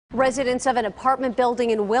Residents of an apartment building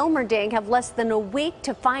in Wilmerding have less than a week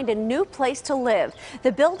to find a new place to live.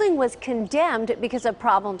 The building was condemned because of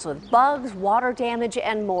problems with bugs, water damage,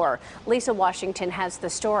 and more. Lisa Washington has the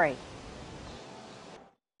story.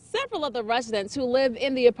 Several of the residents who live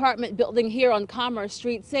in the apartment building here on Commerce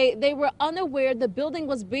Street say they were unaware the building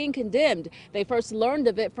was being condemned. They first learned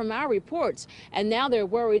of it from our reports, and now they're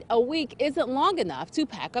worried a week isn't long enough to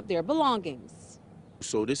pack up their belongings.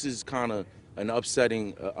 So this is kind of an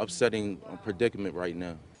upsetting predicament right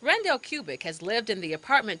now. Randall Kubik has lived in the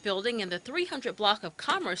apartment building in the 300 block of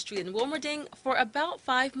Commerce Street in Wilmerding for about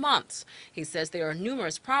 5 months. He says there are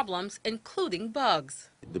numerous problems, including bugs.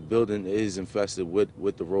 The building is infested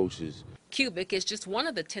with the roaches. Kubik is just one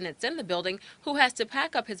of the tenants in the building who has to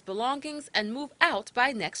pack up his belongings and move out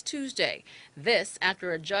by next Tuesday. This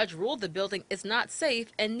after a judge ruled the building is not safe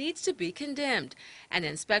and needs to be condemned. An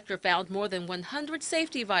inspector found more than 100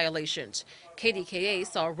 safety violations. KDKA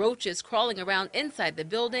saw roaches crawling around inside the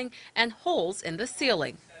building and holes in the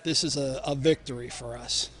ceiling. This is a victory for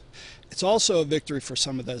us. It's also a victory for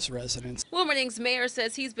some of those residents. Wilmerding's mayor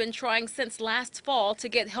says he's been trying since last fall to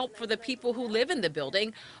get help for the people who live in the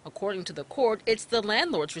building. According to the court, it's the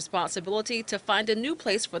landlord's responsibility to find a new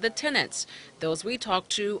place for the tenants. Those we talked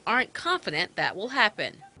to aren't confident that will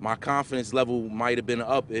happen. My confidence level might have been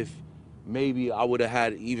up if maybe I would have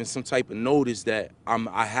had even some type of notice that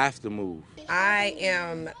I have to move. I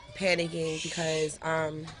am panicking because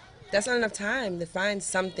that's not enough time to find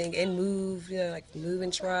something and move, like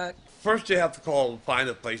moving truck. First you have to call and find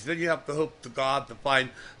a place, then you have to hope to God to find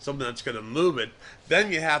someone that's going to move it,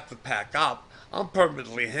 then you have to pack up. I'm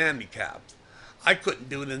permanently handicapped. I couldn't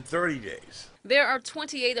do it in 30 days. There are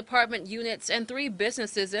 28 apartment units and 3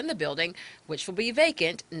 businesses in the building, which will be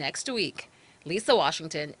vacant next week. Lisa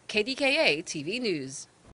Washington, KDKA-TV News.